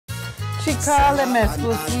She called him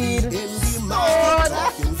Esposito.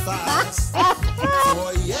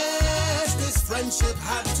 For yes, this friendship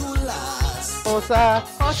had to last. Oh, sir,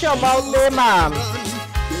 hush your mouth there, ma'am.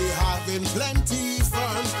 They having plenty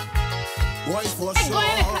fun. Boy, for Hey, sure. go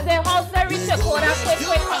in the house, they reach the corner,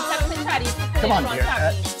 quick, contact the daddy. Come on,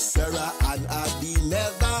 dear. Sarah and Addie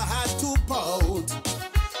never had to pout.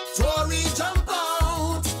 Tory jump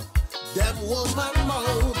out, them woman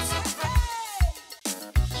mouth.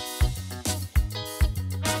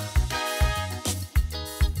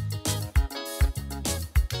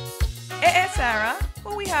 Hey, Sarah,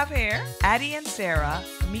 who we have here? Addie and Sarah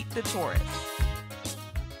meet the tourists.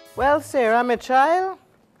 Well, Sarah, my child,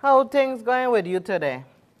 how things going with you today?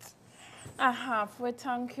 I have,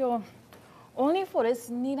 thank you. Only for this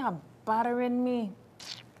need a bothering me.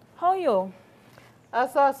 How you? I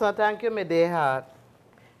saw so thank you, my dear heart.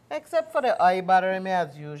 Except for the eye bothering me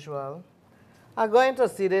as usual. I'm going to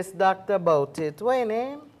see this doctor about it. What your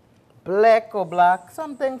name? Black or Black?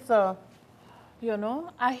 Something so. You know,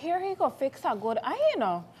 I hear he go fix a good eye, you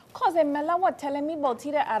know. Cause Mela was telling me about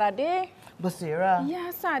it the other day. But Sarah,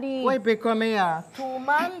 Yes, Addie. why become here? 2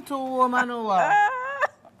 man, 2 woman or what?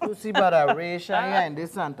 You see about a ratio here in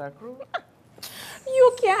this Santa Cruz?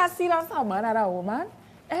 You can't see that a man and a woman.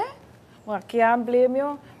 Eh? Well, I can't blame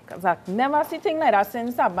you. Because I've never seen things like that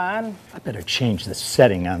since a man. I better change the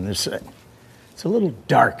setting on this. It's a little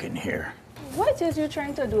dark in here. What is you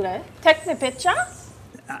trying to do there? Take me picture?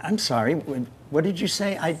 I'm sorry. What did you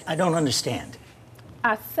say? I don't understand.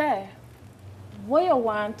 I say, what you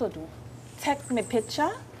want to do? Take me picture?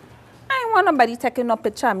 I ain't want nobody taking no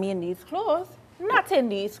picture of me in these clothes. Not in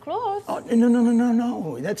these clothes. Oh,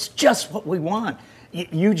 no. That's just what we want.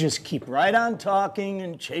 You just keep right on talking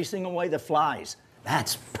and chasing away the flies.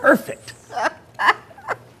 That's perfect.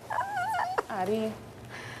 Addie,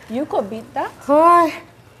 you could beat that? Why?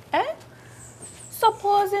 Eh?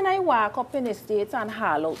 Supposing I walk up in the States and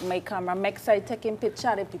haul out my camera, make side taking picture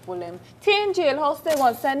of the people them. Teen jailhouse they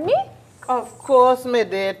want send me? Of course, my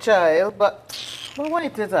dear child, but why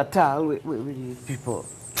it is at all with these people?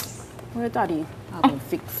 Wait, Daddy, I'm going to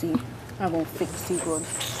fix it. I'm going to fix it good.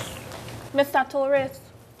 Mr. Torres,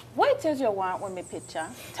 what is you want with my picture?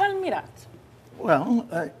 Tell me that. Well,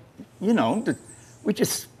 you know,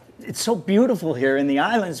 it's so beautiful here in the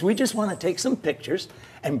islands. We just want to take some pictures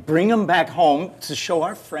and bring them back home to show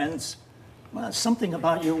our friends something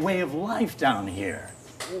about your way of life down here.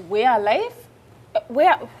 Way of life?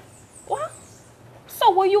 Where? What?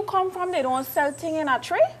 So where you come from, they don't sell things in a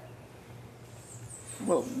tray?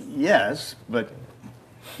 Well, yes, but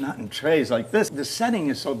not in trays like this. The setting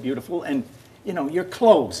is so beautiful, and, you know, your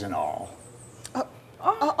clothes and all.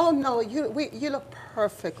 Oh no, you look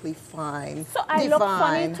perfectly fine. So I look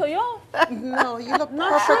funny to you? No, you look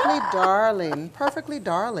perfectly darling. Perfectly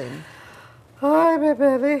darling. Hi, my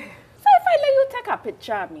baby. So if I let you take a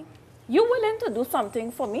picture of me, you willing to do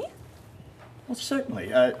something for me? Well,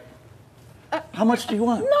 certainly. How much do you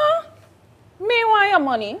want? No, me want your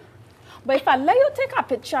money. But if I let you take a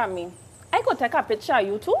picture of me, I could take a picture of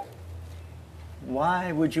you too.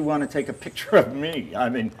 Why would you want to take a picture of me? I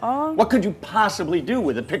mean, what could you possibly do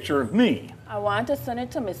with a picture of me? I want to send it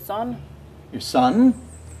to my son. Your son?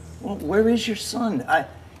 Well, where is your son?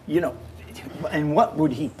 You know, and what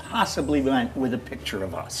would he possibly want with a picture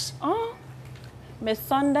of us? My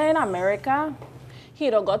son there in America, he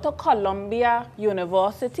don't go to Columbia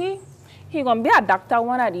University. He gonna be a doctor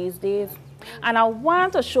one of these days. And I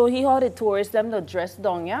want to show you how the tourists them to dress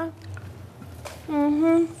down, yeah?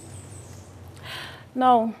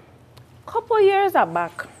 Now, couple years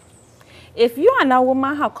back, if you and a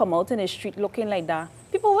woman had come out in the street looking like that,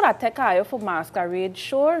 people would have taken her for masquerade,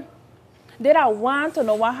 sure. They'd have want to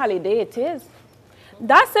know what holiday it is.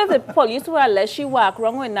 That's if the police would have let she walk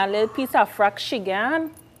around with a little piece of frock she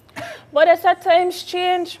can. But as the times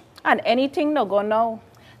change, and anything no go now.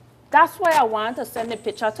 That's why I want to send the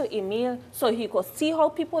picture to Emil so he could see how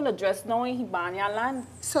people are dressed now in Hibernia land.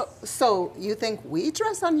 So you think we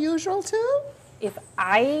dress unusual too? If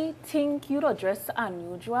I think you don't dress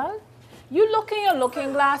unusual, you look in your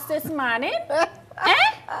looking glass this morning, eh?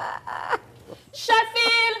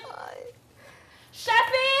 Sheffield!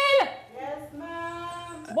 Sheffield! Yes,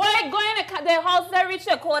 ma'am. Boy, go in the house, they reach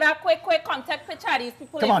the corner, quick, contact picture of these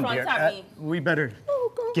people Come in on, front dear. of me. We better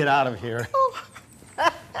get out of here.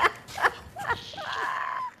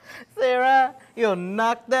 Sarah, you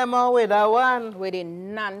knocked them out with that one. With the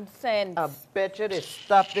nonsense. I bet you they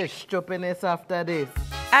stop this stupidness after this.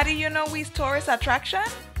 Addie, you know we's tourist attraction?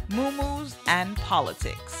 Moo-moos and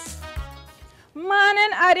politics. Morning,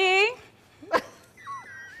 Addie.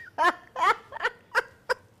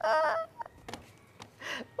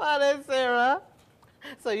 Morning, Sarah.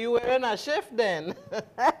 So you were in a shift then? This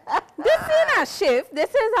ain't a shift. This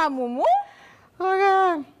is a mumu.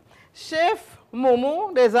 Okay. Shift,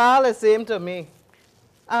 mumu, they's all the same to me.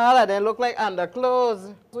 All of them look like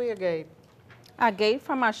underclothes. Where you get? I get it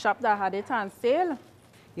from a shop that had it on sale.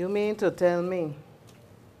 You mean to tell me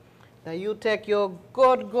that you take your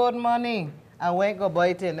good money and went go buy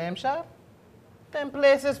it in them shop? Them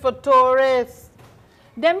places for tourists.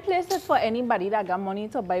 Them places for anybody that got money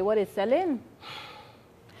to buy what it's selling.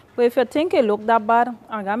 But if you think it look that bad,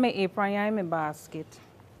 I got my apron here in my basket.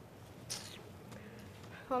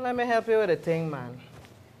 Well, let me help you with the thing, man.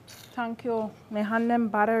 Thank you. My hand them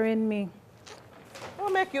bothering me.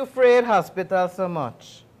 What make you afraid hospital so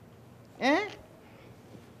much? Eh?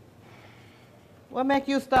 What make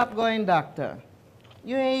you stop going doctor?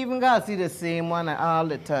 You ain't even gotta see the same one all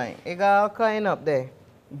the time. It got all kind up there.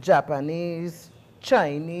 Japanese,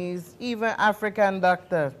 Chinese, even African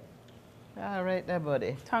doctors. All right there,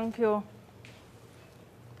 buddy. Thank you.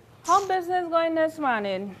 How business going this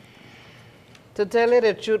morning? To tell you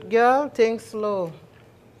the truth, girl, things slow.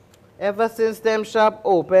 Ever since them shop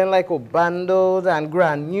open like Obando's and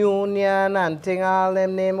Grand Union and thing all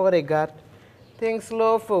them name what they got, things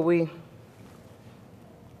slow for we.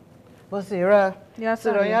 But Sarah, Yes,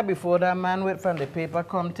 sit down honey. here before that man with from the paper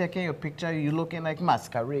come taking your picture, you looking like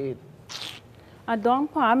masquerade. I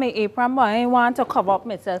don't put my apron, but I ain't want to cover up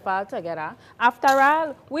myself altogether. After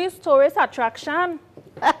all, we tourist attraction.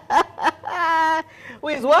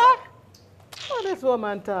 Wait, what? What this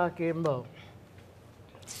woman talking about?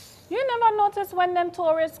 You never notice when them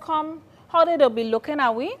tourists come, how they'll be looking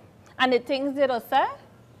at we and the things they'll say?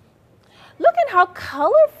 Look at how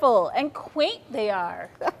colorful and quaint they are.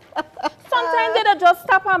 Sometimes they'll just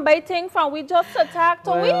stop and buy things from we just to talk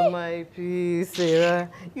to Well, we. my peace, Sarah.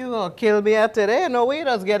 You gonna kill me out today? No, we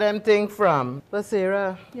just get them things from. But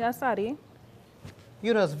Sarah, Yes, Addie.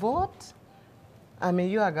 you just vote? I mean,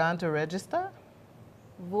 you are going to register?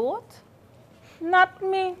 Vote? Not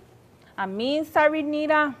me. I mean, sorry,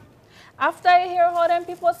 Nita. After I hear how them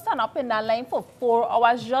people stand up in that line for 4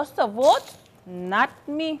 hours just to vote, not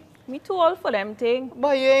me. Me too old for them thing.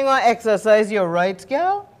 But you ain't gonna exercise your rights,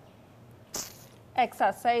 girl?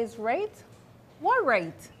 Exercise right? What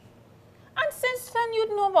right? And since then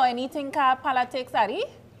you know about anything called politics, Addie?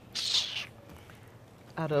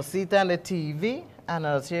 I just see it on the TV and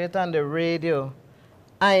I just hear it on the radio.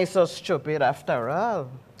 I ain't so stupid after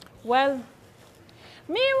all. Well,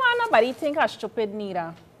 me want nobody think I'm stupid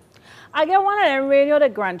neither. I get one of them radio the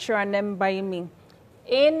grandchildren and them by me.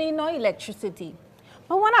 Ain't need no electricity.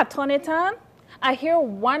 But when I turn it on, I hear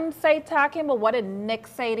one side talking about what the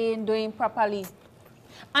next side ain't doing properly.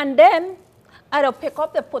 And then I'll pick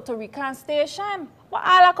up the Puerto Rican station. But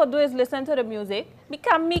all I could do is listen to the music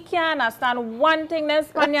because me can't understand one thing the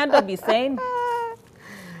Spaniard will be saying. Oh,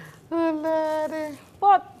 Lordy.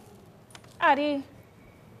 But, Addie,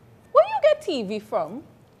 where you get TV from?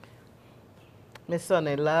 My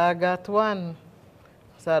son-in-law got one.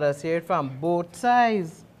 So I just hear it from both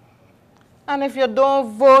sides. And if you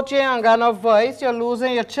don't vote, you ain't got no voice, you're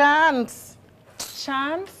losing your chance.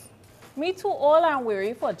 Chance? Me too old and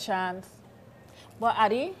weary for chance. But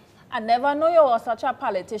Addie, I never know you were such a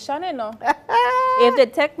politician, you know. If they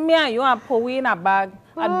take me and you and put we in a bag,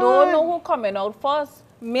 I don't know who coming out first.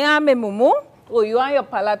 Me and my mumu, or you and your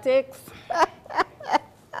politics.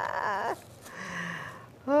 Hi,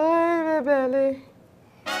 my belly.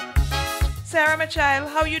 Sarah, my child,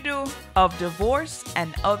 how you do? Of divorce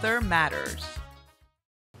and other matters.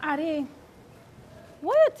 Addie,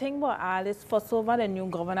 what do you think about all this fuss over the new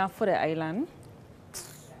governor for the island?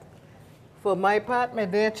 For my part, my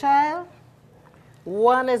dear child,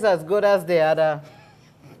 one is as good as the other.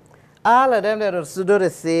 All of them, they do the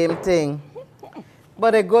same thing.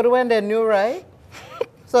 But they're good when they're new, right?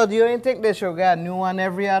 So do you ain't think they should get a new one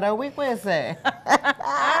every other week, what you say?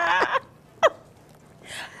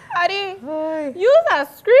 Addie, Hi. you are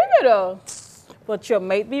screaming though. But you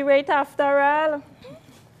might be right after all.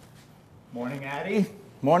 Morning, Addie.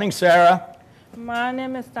 Morning, Sarah. My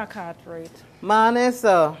name is Mr. Cartwright. Man,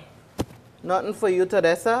 sir, nothing for you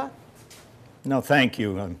today, sir? No, thank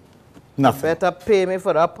you. Nothing. Better pay me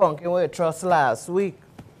for that pumpkin we trust last week.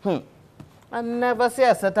 I never see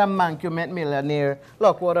a certain mancument millionaire.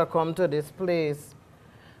 Look what I come to this place.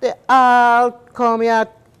 They all come here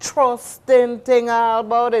trusting thing all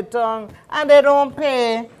about the tongue and they don't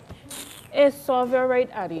pay. It's so very right,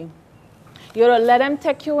 Addie. You don't let them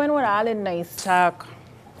take you in with all the nice talk.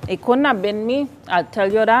 It couldn't have been me, I'll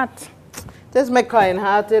tell you that. This is my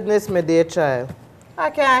kind-heartedness, my dear child. I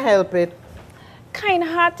can't help it.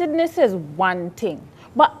 Kind-heartedness is one thing,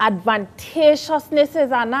 But advantageousness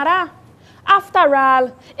is another. After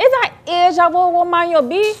all, it's the age of a woman you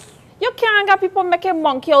be. You can't get people making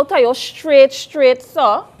monkey out of you straight,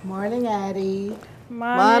 so. Morning, Addie.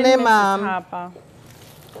 Morning, Mrs. ma'am. Harper.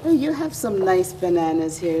 Hey, you have some nice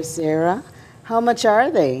bananas here, Sarah. How much are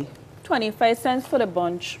they? 25 cents for the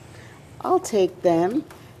bunch. I'll take them.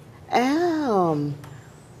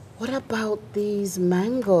 What about these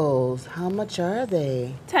mangoes? How much are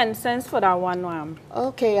they? 10 cents for that one, ma'am.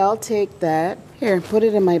 Okay, I'll take that. Here, put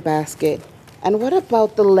it in my basket. And what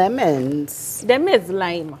about the lemons? Them is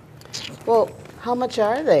lime. Well, how much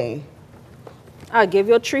are they? I'll give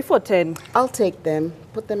you 3 for 10. I'll take them.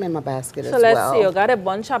 Put them in my basket So as let's well. see, you got a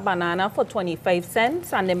bunch of banana for 25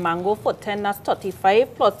 cents and the mango for 10, that's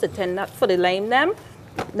 35, plus the 10 that's for the lime them,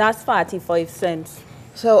 that's 45 cents.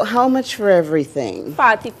 So how much for everything?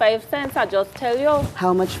 45 cents, I just tell you.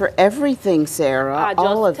 How much for everything, Sarah? I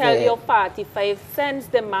All just of tell it. you 45 cents.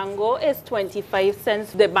 The mango is 25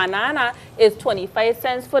 cents. The banana is 25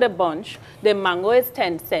 cents for the bunch. The mango is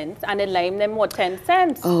 10 cents. And the lime them were 10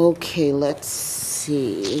 cents. Okay, let's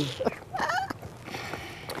see.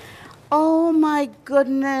 Oh my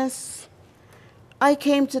goodness. I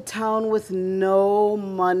came to town with no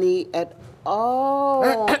money at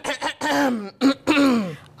all.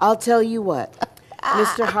 I'll tell you what.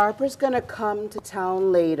 Mr. Harper's gonna come to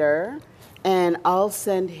town later and I'll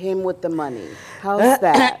send him with the money. How's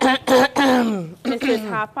that? Mrs.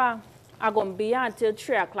 Harper, I'm going to be here until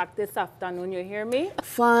 3 o'clock this afternoon. You hear me?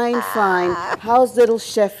 Fine, fine. How's little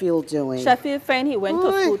Sheffield doing? Sheffield fine, he went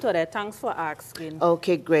to school today. Thanks for asking.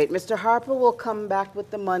 Okay, great. Mr. Harper will come back with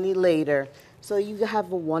the money later. So you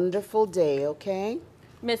have a wonderful day, okay?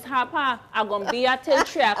 Miss Harper, I'm going to be here till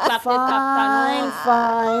 3 o'clock this Fine,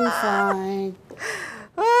 afternoon. fine.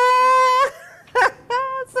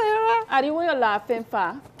 Sarah, Addie, what you laughing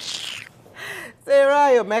for?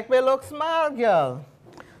 Sarah, you make me look smart, girl.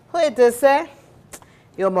 Wait to say,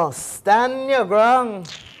 you must stand your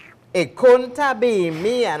ground. It couldn't be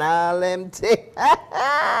me and all them things.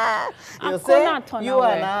 You say, turn you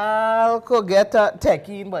away. and all could get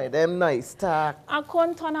taken by them nice talk. I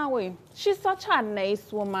couldn't turn away. She's such a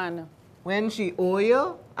nice woman. When she owe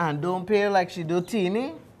you and don't pay like she do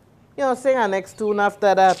Teeny, you sing her next tune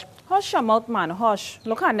after that. Hush your mouth, man. Hush.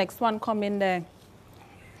 Look at next one coming there.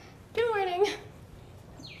 Good morning.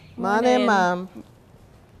 Morning, ma'am.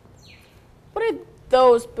 What are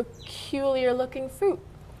those peculiar looking fruit?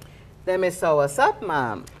 Them is soursop,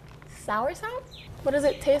 ma'am. Soursop? What does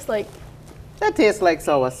it taste like? That tastes like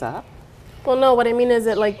soursop. Well, no, what I mean is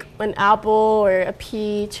it like an apple or a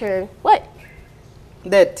peach or what?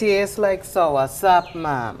 That tastes like soursop,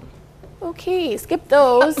 ma'am. Okay, skip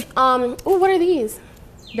those. Oh, what are these?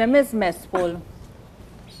 Them is messful.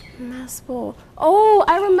 Maspel. Oh,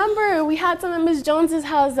 I remember we had some at Miss Jones's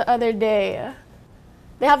house the other day.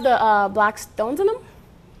 They have the black stones in them?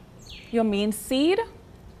 You mean seed?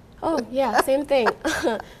 Oh, yeah, same thing.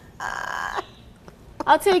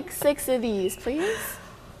 I'll take 6 of these, please.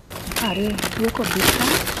 Addie, you could be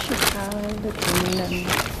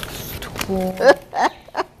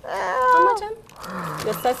How much, Em?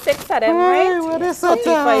 Just a 6 of them, right? What is so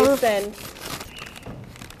 35 tough? cents.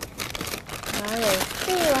 All right.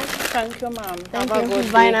 Here you are. Thank you, ma'am. Thank Have a you.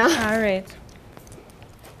 good Bye day. now. All right.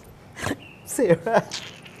 Sarah,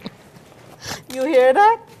 you hear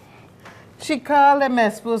that? She called the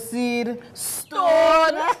mespo seed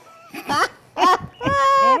stone.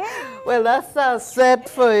 Well, that's a set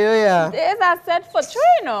for you, yeah. There's a set for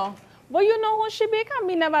Trino. But you know who she be? Can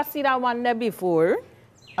me never see that one there before.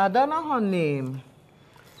 I don't know her name,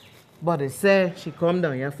 but they say she come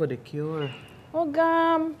down here for the cure.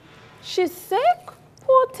 Oh, she's sick?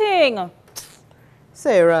 Poor thing.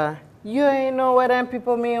 Sarah, you ain't know what them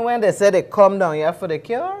people mean when they say they come down here for the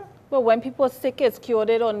cure? But when people sick, it's cured,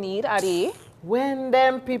 they don't need, Addie. When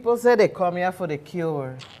them people say they come here for the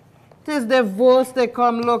cure, tis the voice they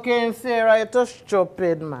come looking, Sarah, you're too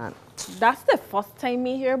stupid, man. That's the first time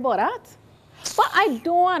me hear about that. But I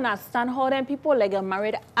don't understand how them people like get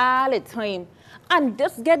married all the time and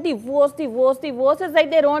just get divorced. It's like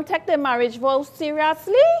they don't take the marriage vow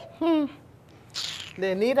seriously.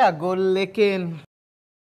 They need a good licking.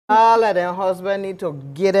 All of them husband need to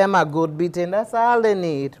give them a good beating. That's all they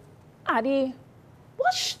need. Addie,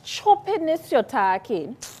 what stupidness you're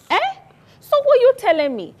talking? Eh? So what you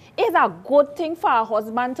telling me? Is a good thing for a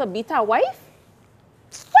husband to beat a wife?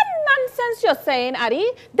 What nonsense you're saying,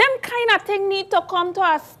 Addie? Them kind of thing need to come to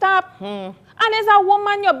a stop. And as a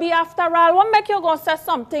woman you be after all, what make you go say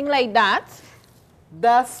something like that?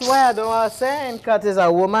 That's why I don't want to say, because it's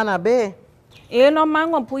a woman a be. Ain't no man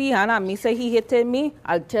gonna put his hand on me say he hated me.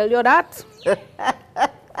 I'll tell you that.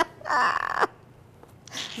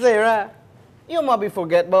 Sarah, you must be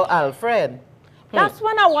forget about Alfred. That's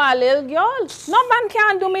when I was a little girl. No man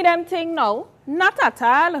can do me them thing now. Not at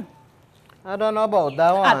all. I don't know about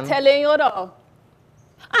that one. I'm telling you though.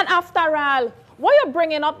 And after all, what you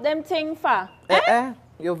bringing up them thing for?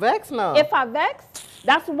 You vex now. If I vex,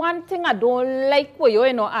 that's one thing I don't like with you,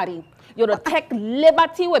 Addie. You don't take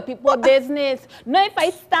liberty with people's business. Now if I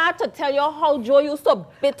start to tell you how Joe used to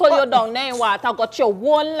battle you down there in water, got you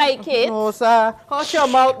won't like it. No, sir. Hush your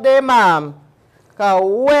mouth there, ma'am. Because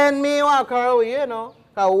when me walk around,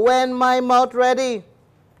 because when my mouth ready,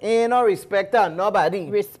 ain't no respect on nobody.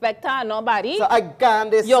 Respect on nobody? So I gone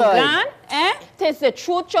this You side. gone? Tis the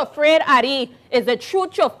truth you're afraid, Addie. Is the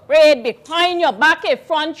truth you're afraid behind your back, in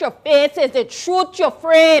front your face? Is the truth you're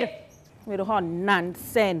afraid? With her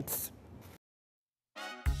nonsense.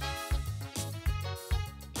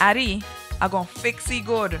 Addie, I gon' fix it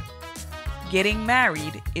good. Getting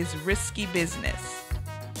married is risky business.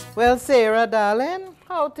 Well, Sarah, darling,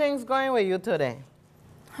 how things going with you today?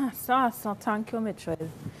 So thank you, Mitchell.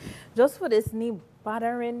 Just for this knee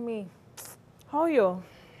bothering me. How are you?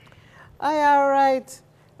 I all right.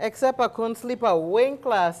 Except I couldn't sleep a wink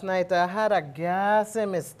last night. I had a gas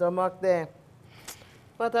in my stomach there.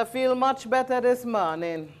 But I feel much better this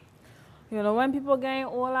morning. You know, when people getting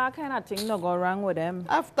old, that kind of thing don't go wrong with them.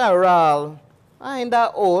 After all, I ain't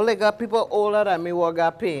that old. I got people older than me who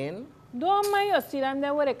got pain. Don't mind you see them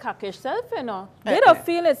there with a cockish self, you know. They don't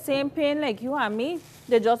feel the same pain like you and me.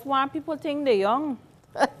 They just want people to think they're young.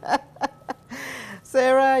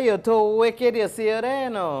 Sarah, you're too wicked, you see her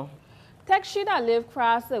there, Take she that live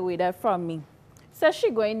across the way there from me. Says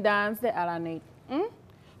she going dance the other night.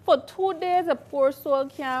 For 2 days, a poor soul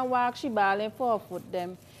can't walk. She bawling for her foot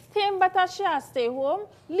them. Think better she has stay home.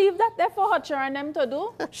 Leave that there for her children them to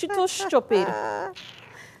do. She too stupid.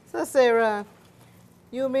 So, Sarah,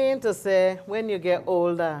 you mean to say when you get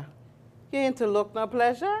older, you ain't to look no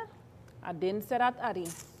pleasure? I didn't say that, Addie.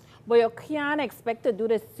 But you can't expect to do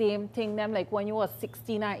the same thing them like when you were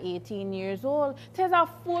 16 or 18 years old. There's a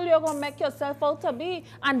fool you're going to make yourself out to be.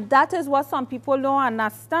 And that is what some people don't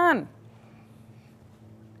understand.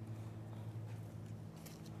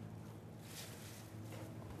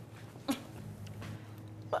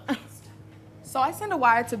 So I sent a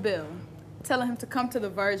wire to Bill, telling him to come to the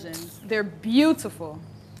Virgins. They're beautiful.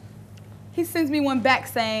 He sends me one back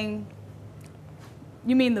saying,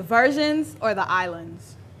 "You mean the Virgins or the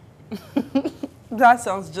islands?" That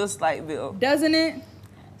sounds just like Bill. Doesn't it?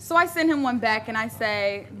 So I send him one back and I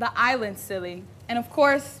say, "The islands, silly." And of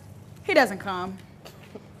course, he doesn't come.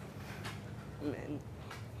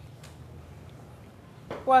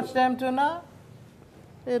 Watch them too now.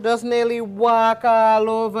 They just nearly walk all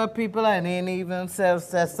over people and ain't even say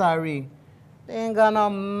sorry. They ain't got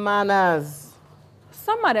no manners.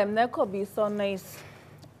 Some of them, they could be so nice.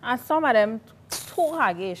 And some of them, too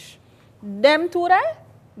haggish. Them two there,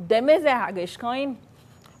 them is a haggish kind.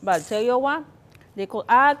 But I'll tell you what, they could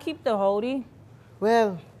all keep the holy.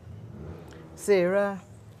 Well, Sarah,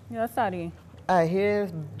 Yes, sorry. I hear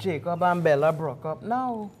Jacob and Bella broke up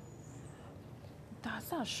now.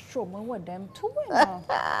 That's a struggle with them too, you know.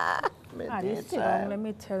 Addie, sit down, let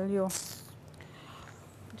me tell you.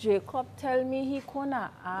 Jacob tell me he couldn't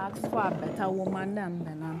ask for a better woman than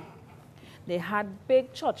Bella. They had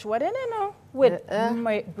big church wedding, you know, with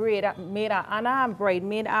maid of honor and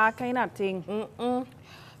bridesmaid, all kind of thing.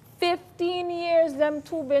 15 years them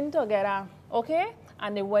two been together, okay?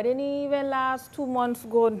 And the wedding even last 2 months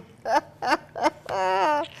good.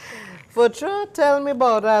 For sure, tell me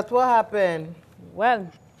about that. What happened? Well,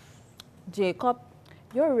 Jacob,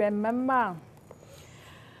 you remember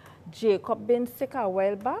Jacob been sick a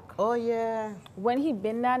while back? Oh, yeah. When he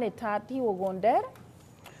been there, they thought he was going dead.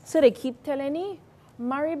 So they keep telling him,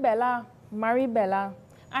 marry Bella, marry Bella.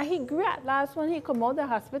 And he grew at last when he come out of the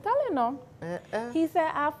hospital, you know. He said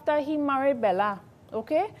after he married Bella,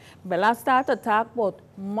 okay, Bella started to talk about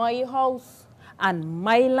my house and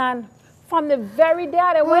my land from the very day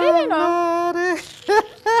of the wedding, you know.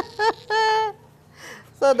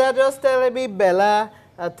 So that just telling me Bella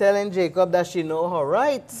telling Jacob that she know her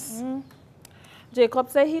rights. Jacob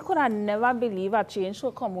said he could have never believed a change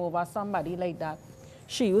could come over somebody like that.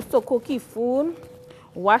 She used to cook his food,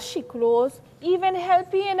 wash his clothes, even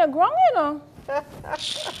help him in the ground, you know.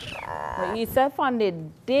 But he said from the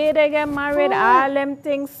day they get married, all them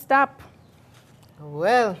things stop.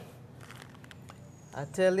 Well, I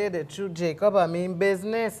tell you the truth, Jacob, I mean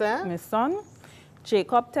business, eh? My son,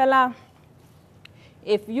 Jacob tell her,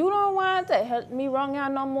 if you don't want to help me wrong here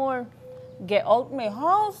no more, Get out my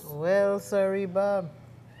house. Well, sorry, Bob.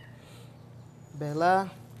 Bella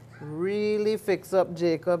really fix up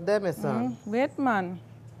Jacob there, my son. Wait, man.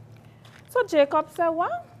 So Jacob said,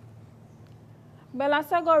 what? Bella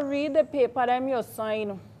said, go read the paper them you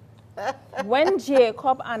sign. When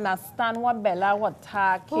Jacob understand what Bella was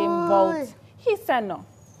talking about, he said no.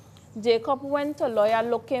 Jacob went to lawyer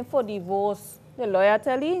looking for divorce. The lawyer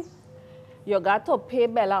tell him, you got to pay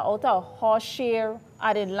Bella out a horse share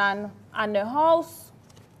of the land and the house.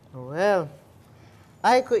 Well,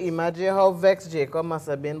 I could imagine how vexed Jacob must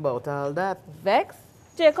have been about all that. Vex?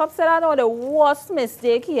 Jacob said that was the worst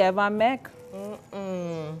mistake he ever made.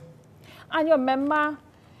 And you remember,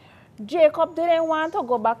 Jacob didn't want to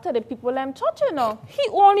go back to the people in church, you know. He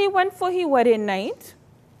only went for his wedding night.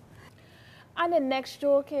 And the next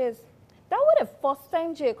joke is, that was the first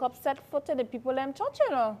time Jacob set foot in the people in church, you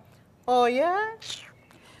know. Oh, yeah?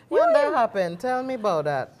 When that happened? Tell me about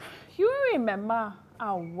that. You remember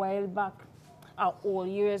a while back, our All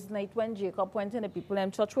Year's night when Jacob went in the people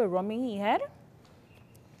in church with rumming he had?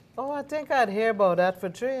 Oh, I think I'd hear about that for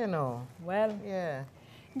true, you know. Well, Yeah.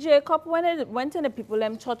 Jacob went in the people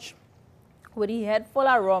in church with his head full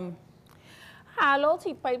of rum. Hello,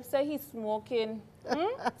 he pipes said he's smoking.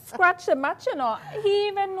 Scratch the match, you know. He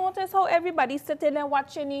even noticed how everybody sitting there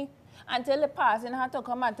watching him until the person had to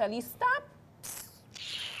come and tell him stop.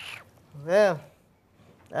 Well,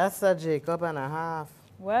 that's a Jacob and a half.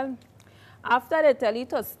 Well, after they tell you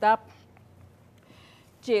to stop,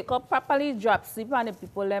 Jacob properly dropped sleep on the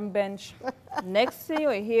people on bench. Next thing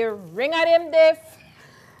you hear, ring at him, Dave.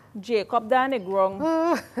 Jacob down the ground.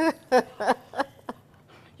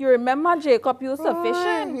 You remember Jacob used to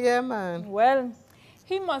fishing? Yeah, man. Well,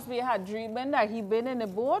 he must be had dreaming that he been in the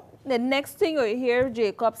boat. The next thing you hear,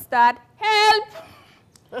 Jacob start, help!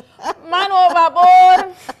 Man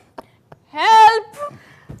overboard! Help!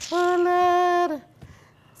 Oh, Lord.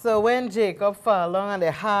 So when Jacob fell along on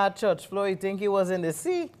the hard church floor, you think he was in the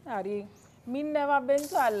sea? Addie, me never been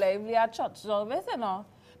to a livelier church service, you know.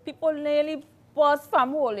 People nearly burst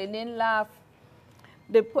from holding in laugh.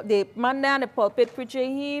 The man there on the pulpit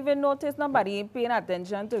preaching, he even noticed nobody ain't paying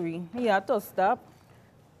attention to him. He had to stop.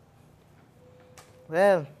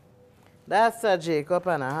 Well, that's a Jacob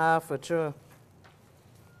and a half for sure.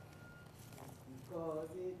 Because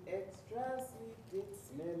it extra sweet, it's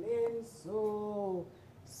smelling so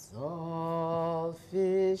saltfish.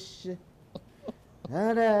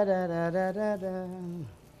 Da da da da da da da.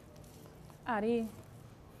 Addie,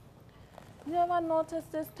 you ever notice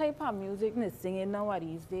this type of music they singing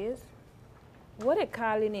nowadays days? What they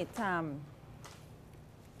calling it?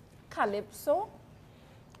 Calypso?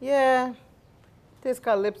 Yeah, this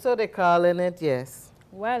calypso they calling it, yes.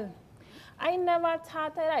 Well, I never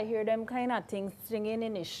thought that I hear them kind of things singing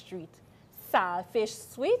in the street. Saltfish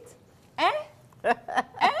sweet? Eh?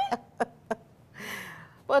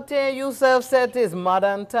 But you self said it's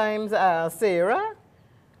modern times, Sarah.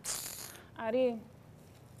 Addie,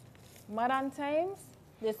 modern times?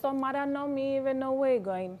 They're so modern now, me even know where you're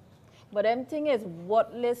going. But them thing is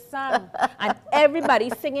worthless song. And everybody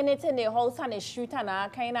singing it in the house and the street and all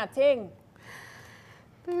kind of thing.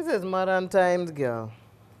 This is modern times, girl.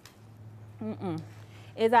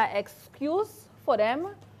 It's an excuse for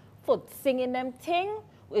them for singing them thing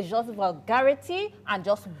with just vulgarity and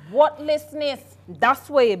just worthlessness. That's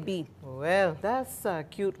where it be. Well, that's a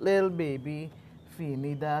cute little baby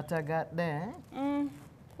Feeny daughter got there.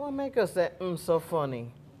 What make her say, so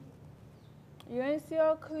funny? You ain't see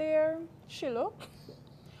how clear she look?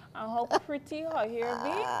 And how pretty her hair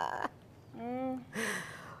be?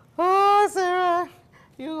 Oh, Sarah,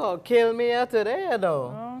 you gonna kill me here today,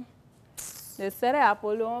 though. They said the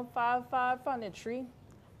apple don't fall far from the tree.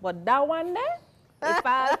 But that one there, it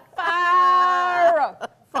fall far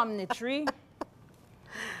from the tree.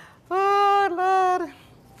 Oh, Lord.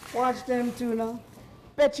 Watch them two now.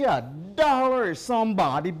 Bet you $1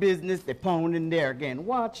 somebody business they pounding there again.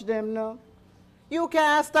 Watch them now. You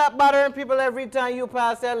can't stop bothering people every time you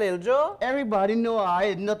pass your little Joe. Everybody know I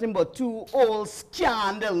ain't nothing but two old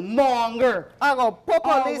scandal monger. I go put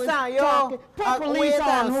police Always on you. talking. Put police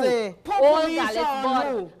on who? Put Oh, police Gallus on God,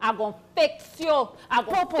 who? I'm going to fix you. I'm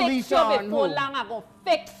going Put to fix police you on before who? long. I'm going to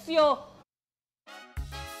fix you.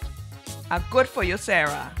 Good for you,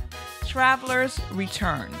 Sarah. Travelers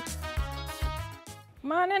return.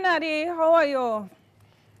 Morning, Addie. How are you?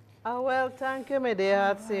 Oh, well, thank you, my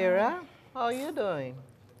dear Sarah. How you doing?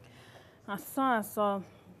 I saw.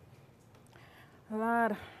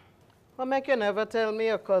 Lord, What make you never tell me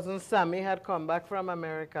your cousin Sammy had come back from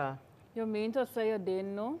America? you mean to say you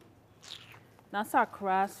didn't know? That's a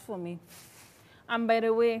cross for me. And by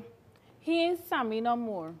the way, he ain't Sammy no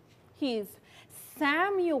more. He's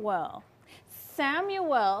Samuel.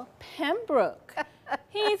 Samuel Pembroke.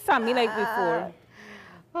 He ain't saw me like before.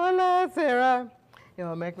 Hola, Sarah.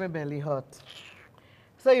 You make my belly hot.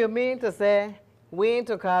 So you mean to say we ain't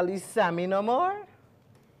to call you Sammy no more?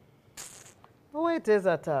 Who it is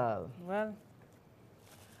at all? Well,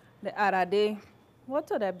 the other day, what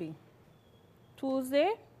would that be?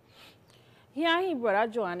 Tuesday? He and his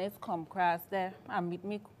brother Johannes come across there and meet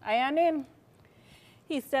me. I and him.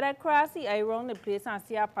 He said across the eye around the place and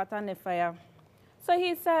see a pot on the fire. So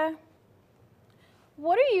he said,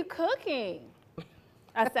 what are you cooking?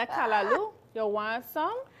 I said, Kalalu, you want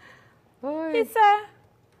some? Oy. He said,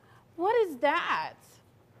 what is that?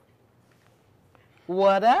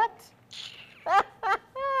 What that?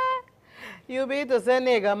 You mean to say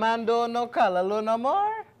nigga man don't know Kalalu no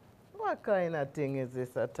more? What kind of thing is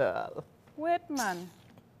this at all? Wait, man.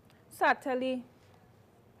 Certainly,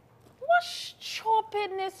 what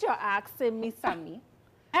stupidness you're asking me, Sammy?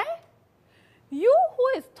 Eh? You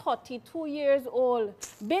who is 32 years old,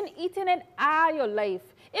 been eating it all your life.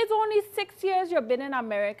 It's only 6 years you've been in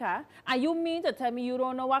America, and you mean to tell me you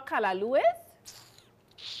don't know what Kalalu is?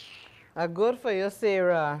 Good for you,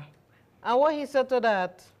 Sarah. And what he said to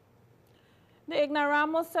that? The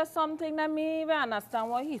ignoramus said something that me even understand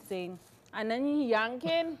what he's saying. And then he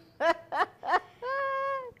yanking.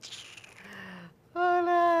 Oh,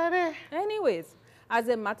 Lordy. Anyways, as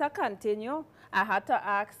the matter continue, I had to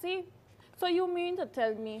ask you. So you mean to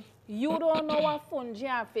tell me you don't know what fungi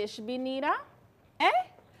and fish be neither? Eh?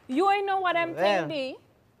 You ain't know what them thing be?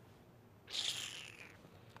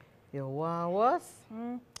 You want worse?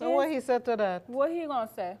 So what he said to that? What he gonna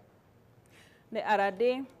say? The other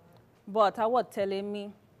day, Butter was telling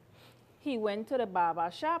me he went to the barber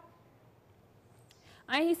shop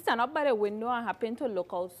and he stand up by the window and happened to look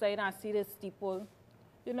outside and see the steeple.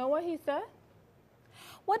 You know what he said?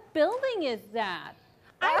 What building is that?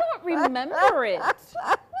 I don't remember it.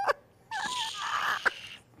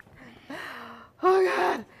 Oh,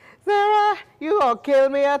 God. Sarah, you gonna kill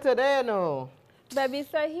me out today, no? Baby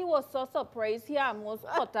said he was so surprised he almost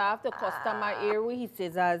cut off the customer ear with his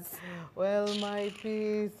scissors. Well, my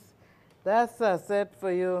piece, that's a set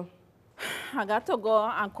for you. I got to go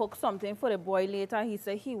and cook something for the boy later. He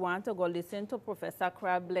said he want to go listen to Professor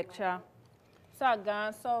Crab lecture. So I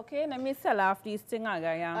gone, so okay, let me sell off these things I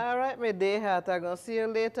got. Yeah. All right, my day heart. I'm gonna see you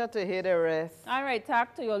later to hear the rest. All right,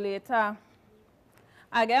 talk to you later.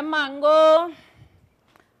 I get mango,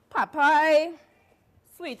 papaya,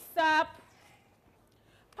 sweet sap,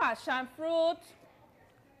 passion fruit.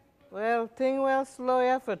 Well, thing well slow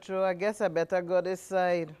yeah, for true. I guess I better go this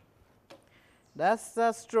side. That's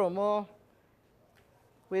the Stromo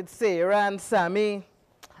with Sarah and Sammy.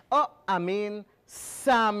 Oh, I mean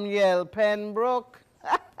Samuel Pembroke.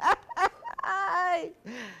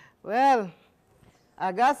 Well,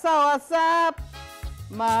 I got sour sap,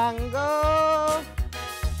 mango,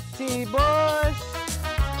 tea bush,